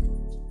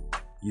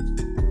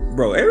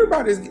 Bro,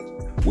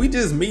 we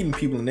just meeting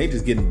people and they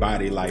just getting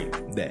bodied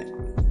like that.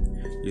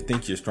 You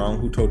think you're strong?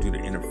 Who told you to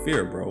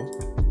interfere, bro?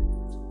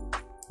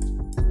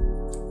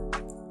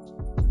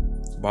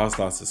 Boss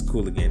lost his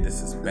cool again.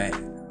 This is bad.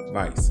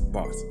 Vice,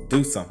 boss,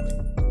 do something.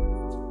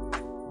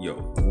 Yo,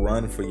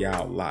 run for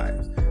y'all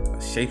lives. A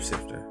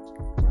shapeshifter,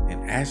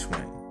 an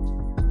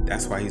ashwing.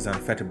 That's why he's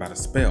unaffected by the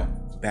spell.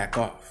 Back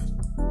off.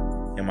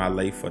 Am I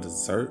late for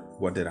dessert?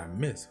 What did I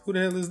miss? Who the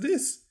hell is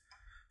this?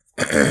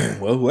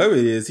 Well, whoever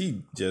it is,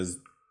 he just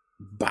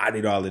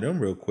bodied all of them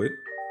real quick.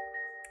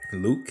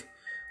 Luke.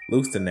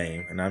 Luke's the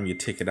name, and I'm your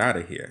ticket out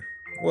of here.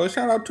 Well,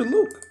 shout out to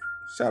Luke.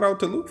 Shout out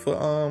to Luke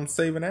for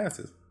saving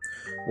asses.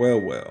 Well,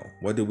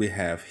 what do we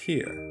have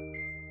here?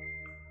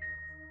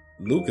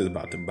 Luke is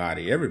about to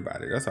body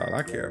everybody. That's all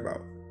I care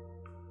about.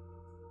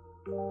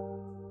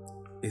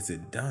 Is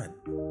it done?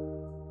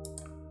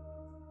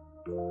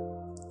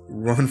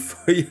 Run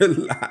for your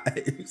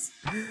lives.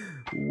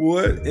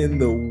 What in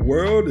the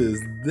world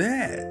is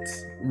that?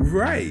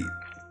 Right.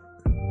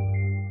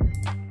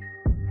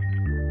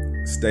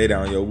 Stay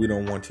down, yo. We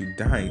don't want you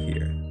dying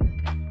here.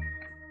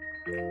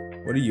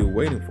 What are you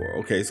waiting for?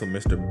 Okay, so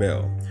Mr.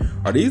 Bell.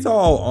 Are these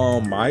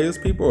all Maya's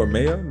people or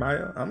Maya?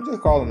 Maya? I'm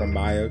just calling them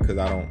Maya because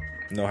I don't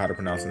know how to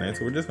pronounce the name,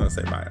 so we're just gonna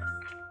say Maya.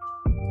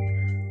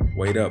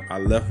 Wait up, I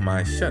left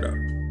my shut up.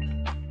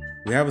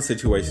 We have a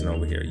situation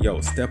over here. Yo,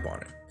 step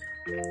on it.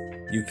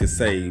 You could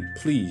say,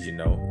 please, you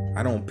know.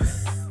 I don't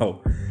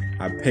oh,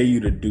 I pay you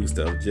to do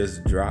stuff,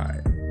 just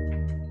drive.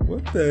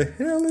 What the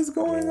hell is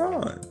going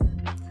on?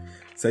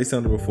 Say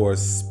something before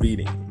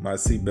speeding. My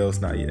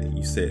seatbelt's not yet.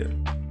 You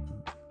said.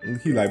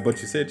 He like,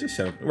 but you said just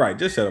shut up. Right,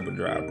 just shut up and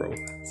drive, bro.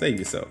 Save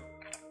yourself.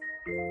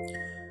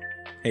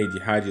 Hey,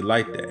 how'd you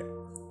like that?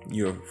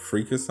 You a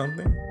freak or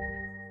something?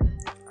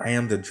 I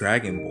am the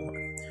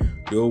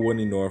Dragonborn, dual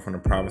wooden Nord from the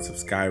province of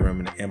Skyrim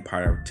and the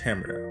Empire of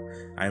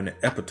Tamriel. I am the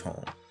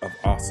epitome of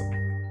awesome.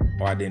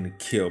 Oh, I didn't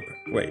kill.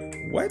 Wait,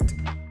 what?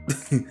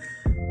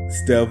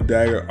 Stealth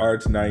dagger,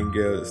 arch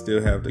nightingale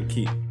still have the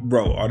key.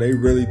 Bro, are they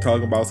really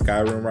talking about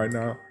Skyrim right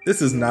now?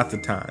 This is not the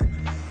time.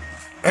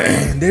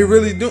 They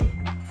really do.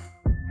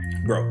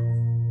 Bro,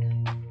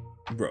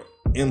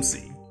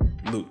 MC,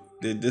 Luke,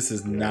 this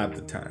is not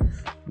the time.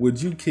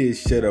 Would you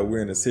kids shut up?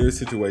 We're in a serious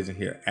situation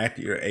here. Act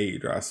your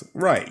age,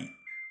 right?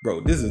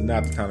 Bro, this is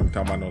not the time to be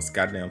talking about no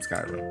goddamn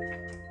Skyrim.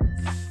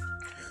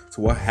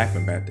 So what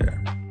happened back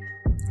there?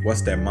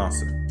 What's that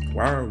monster?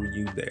 Why were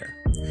you there?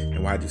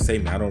 And why'd you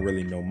save me? I don't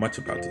really know much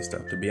about this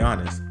stuff. To be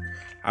honest,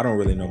 I don't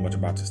really know much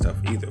about this stuff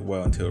either.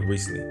 Well, until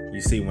recently.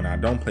 You see, when I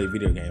don't play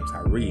video games,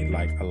 I read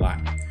like a lot.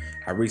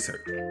 I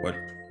research, but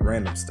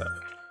random stuff.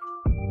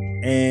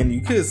 And you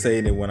could say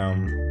that when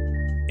I'm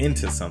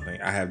into something,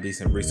 I have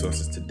decent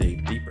resources to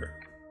dig deeper.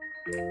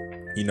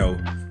 You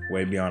know,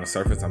 way beyond the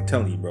surface. I'm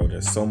telling you, bro,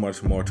 there's so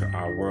much more to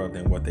our world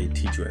than what they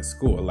teach you at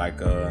school.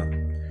 Like,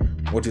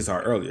 what you saw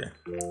earlier.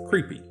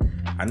 Creepy.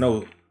 I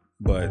know,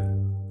 but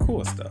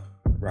cool stuff,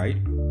 right?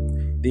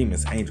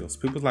 Demons, angels,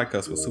 people like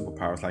us with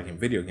superpowers like in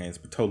video games,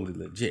 but totally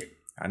legit.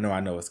 I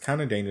know it's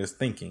kind of dangerous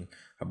thinking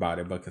about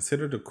it, but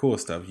consider the cool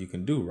stuff you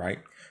can do, right?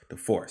 The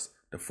Force.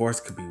 The Force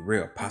could be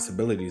real.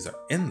 Possibilities are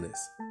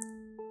endless.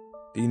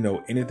 Do you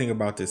know anything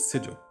about this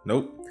sigil?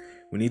 Nope.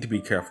 We need to be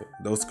careful.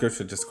 Those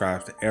scripture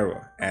describes the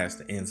era as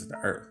the ends of the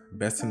earth.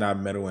 Best to not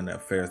meddle in the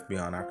affairs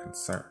beyond our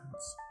concerns.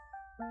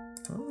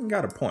 Well, he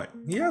got a point.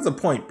 He has a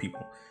point,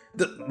 people.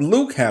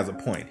 Luke has a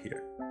point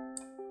here.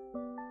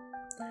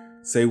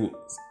 Say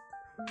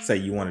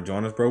you want to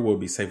join us, bro. We'll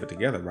be safer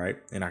together, right?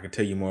 And I can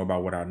tell you more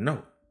about what I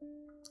know.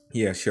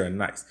 Yeah, sure,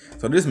 nice.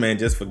 So this man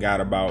just forgot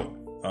about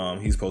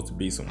he's supposed to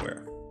be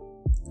somewhere.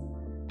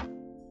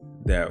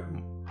 That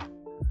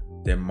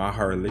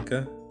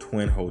Maharlika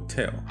Twin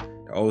Hotel.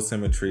 The old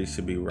cemetery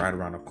should be right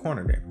around the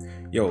corner there.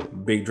 Yo,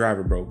 big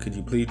driver, bro. Could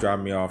you please drop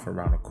me off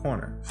around the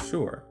corner?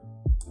 Sure.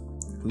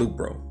 Luke,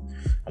 bro.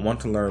 I want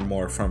to learn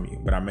more from you,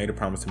 but I made a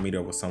promise to meet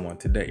up with someone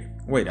today.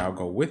 Wait, I'll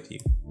go with you.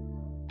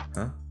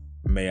 Huh?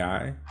 May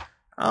I?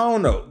 I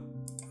don't know.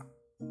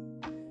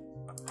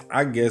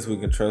 I guess we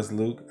can trust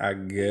Luke, I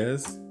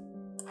guess.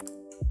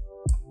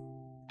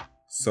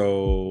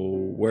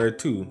 So, where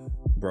to,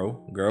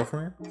 bro?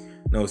 Girlfriend?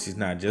 No, she's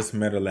not. Just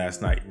met her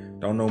last night.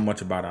 Don't know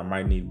much about her. I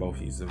might need both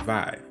of you to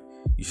survive.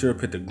 You sure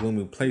picked a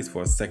gloomy place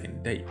for a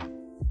second date.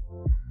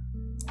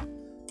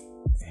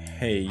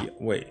 Hey,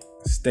 wait.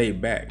 Stay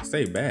back.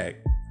 Stay back?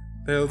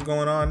 What the hell's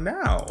going on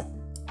now?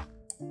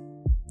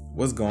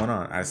 What's going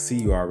on? I see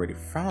you already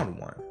found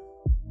one.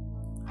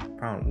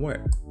 Found what?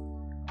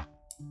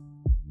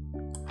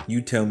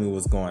 You tell me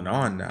what's going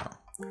on now.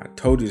 I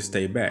told you to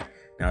stay back.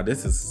 Now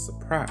this is a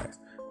surprise.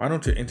 Why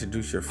don't you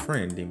introduce your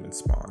friend, Demon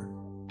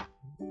Spawn?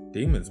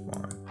 Demon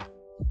Spawn?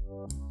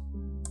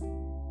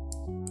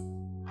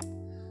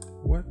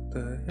 What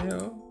the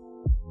hell?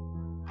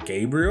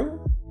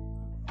 Gabriel?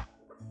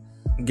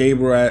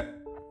 Gabriel at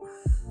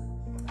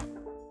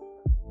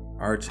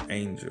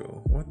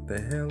Archangel. What the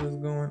hell is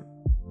going?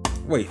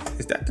 Wait,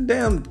 is that the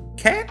damn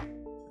cat?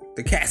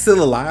 The cat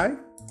still alive?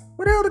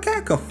 Where the hell did the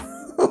cat come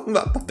from?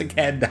 I thought the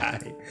cat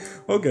died.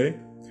 Okay.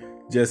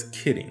 Just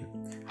kidding.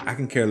 I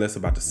can care less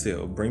about the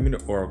seal. Bring me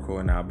the Oracle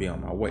and I'll be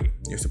on my way.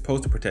 You're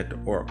supposed to protect the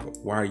Oracle.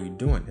 Why are you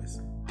doing this?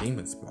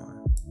 Demon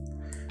Spawn.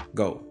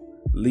 Go.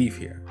 Leave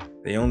here.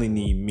 They only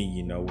need me,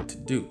 you know what to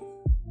do.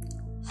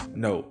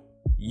 No.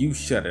 You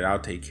shut it. I'll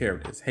take care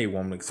of this. Hey,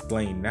 woman,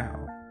 explain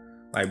now.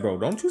 Like, bro,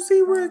 don't you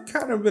see we're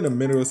kind of in the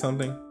middle of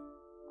something?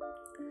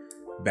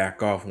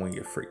 Back off when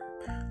you're free.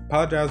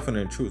 Apologize for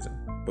the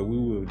intrusion. but we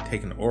will be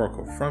taking the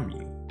oracle from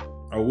you.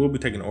 Or we'll be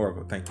taking the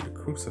oracle. Thank you. The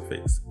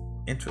crucifix.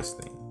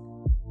 Interesting.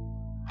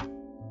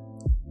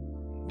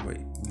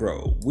 Wait,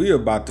 bro.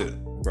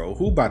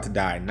 Who about to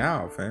die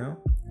now, fam?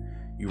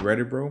 You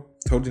ready, bro?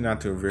 Told you not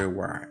to reveal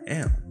where I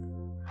am.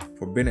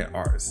 Forbidden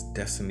Arts,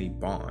 Destiny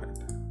Bond.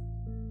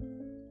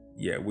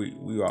 Yeah,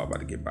 we all about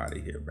to get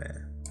bodied here,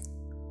 man.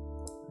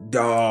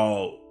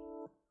 Dog.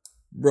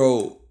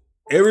 Bro,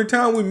 every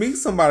time we meet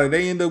somebody,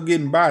 they end up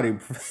getting bodied.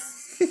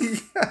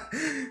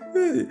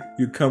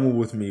 You're coming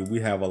with me. We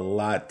have a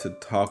lot to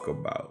talk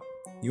about.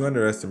 You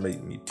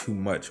underestimate me too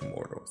much,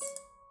 mortals.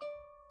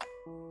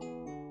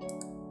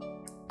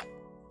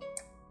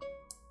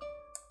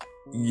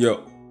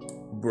 Yo,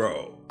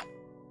 bro.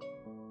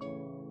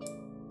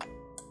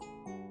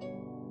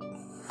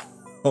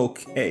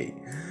 Okay.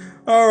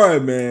 All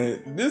right,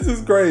 man. This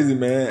is crazy,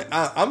 man.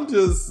 I'm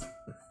just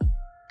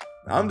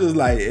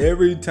like,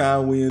 every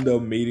time we end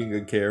up meeting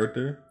a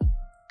character,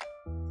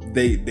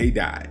 they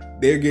die.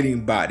 They're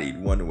getting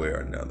bodied one way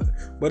or another.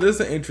 But it's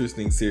an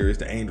interesting series.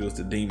 The angels,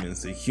 the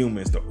demons, the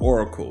humans, the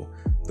oracle,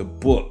 the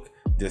book,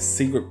 the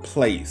secret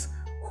place,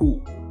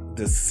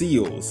 the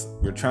seals.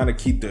 We're trying to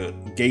keep the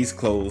gates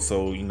closed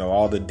so,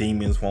 all the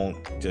demons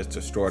won't just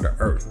destroy the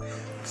earth.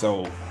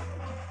 So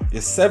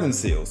it's 7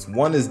 seals.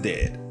 1 is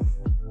dead.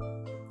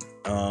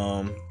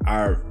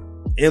 Our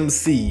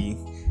MC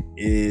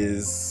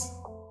is,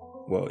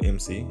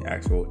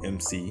 actual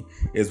MC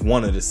is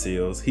one of the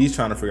seals. He's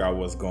trying to figure out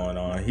what's going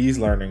on. He's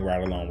learning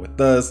right along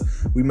with us.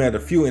 We met a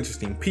few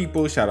interesting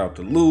people. Shout out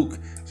to Luke.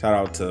 Shout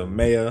out to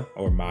Maya,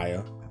 or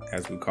Maya,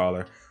 as we call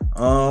her.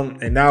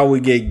 And now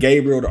we get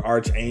Gabriel, the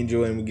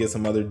archangel, and we get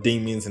some other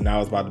demons. And now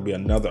it's about to be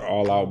another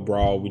all-out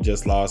brawl. We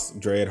just lost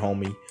Dread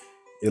Homie,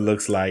 it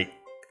looks like.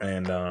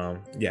 And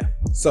yeah,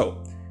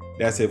 so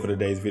that's it for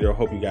today's video.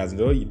 Hope you guys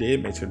enjoyed. You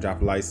did, make sure to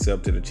drop a like,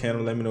 sub to the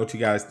channel. Let me know what you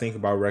guys think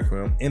about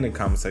Requiem in the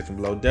comment section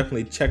below.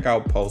 Definitely check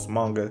out Post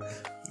Manga.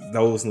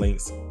 Those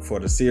links for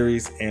the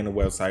series and the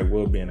website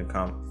will be in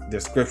the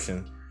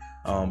description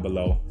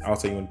below.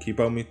 Also, you want to keep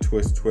up with me,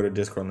 Twitter,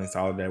 Discord links,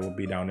 all of that will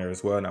be down there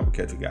as well. And I will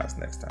catch you guys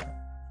next time.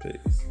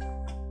 Peace.